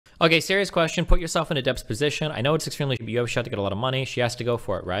Okay, serious question. Put yourself in Adept's position. I know it's extremely, you have a shot to get a lot of money. She has to go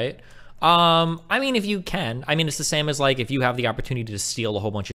for it, right? I mean, if you can. I mean, it's the same as like if you have the opportunity to steal a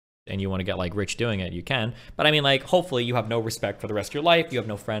whole bunch of and you want to get like rich doing it, you can. But I mean, like, hopefully you have no respect for the rest of your life. You have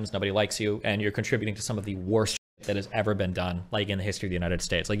no friends, nobody likes you, and you're contributing to some of the worst that has ever been done, like in the history of the United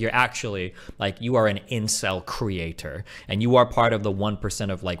States. Like, you're actually, like, you are an incel creator, and you are part of the 1%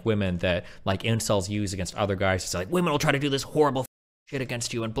 of like women that like incels use against other guys. It's like, women will try to do this horrible shit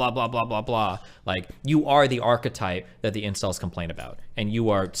against you and blah, blah, blah, blah, blah. Like, you are the archetype that the incels complain about. And you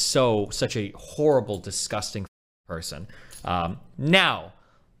are such a horrible, disgusting person. Now,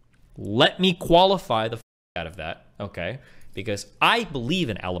 let me qualify the out of that, okay? Because I believe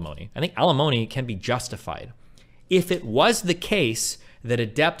in alimony. I think alimony can be justified. If it was the case that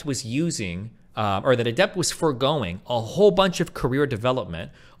Adept was using, or that Adept was foregoing a whole bunch of career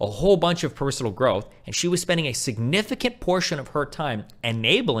development, a whole bunch of personal growth, and she was spending a significant portion of her time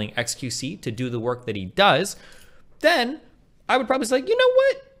enabling XQC to do the work that he does, then I would probably say, you know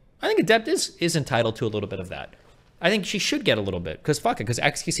what? I think Adept is entitled to a little bit of that. I think she should get a little bit, because fuck it, because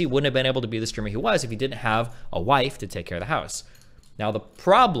XQC wouldn't have been able to be the streamer he was if he didn't have a wife to take care of the house. Now, the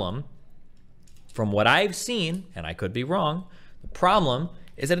problem, from what I've seen, and I could be wrong, the problem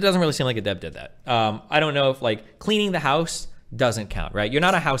is that it doesn't really seem like Adept did that. I don't know if, like, cleaning the house doesn't count, right? You're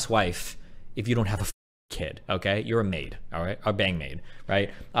not a housewife if you don't have a kid, okay? You're a maid, all right? A bang maid,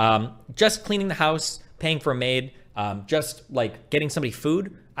 right? Just cleaning the house, paying for a maid, just, like, getting somebody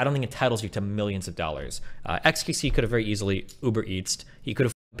food, I don't think it entitles you to millions of dollars. XQC could have very easily Uber Eats. He could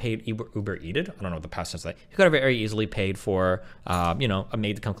have paid Uber Eated. I don't know what the past tense is like. He could have very easily paid for, you know, a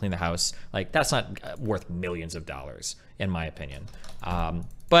maid to come clean the house. Like, that's not worth millions of dollars, in my opinion.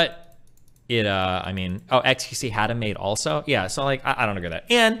 But it, I mean, oh, XQC had a maid also? Yeah, so like, I don't agree with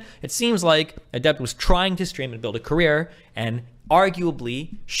that. And it seems like Adept was trying to stream and build a career, and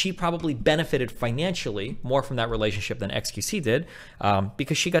arguably, she probably benefited financially more from that relationship than XQC did,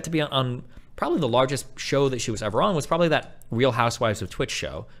 because she got to be on probably the largest show that she was ever on was probably that Real Housewives of Twitch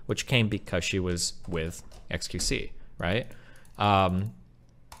show, which came because she was with XQC, right?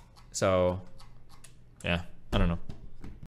 So, yeah, I don't know.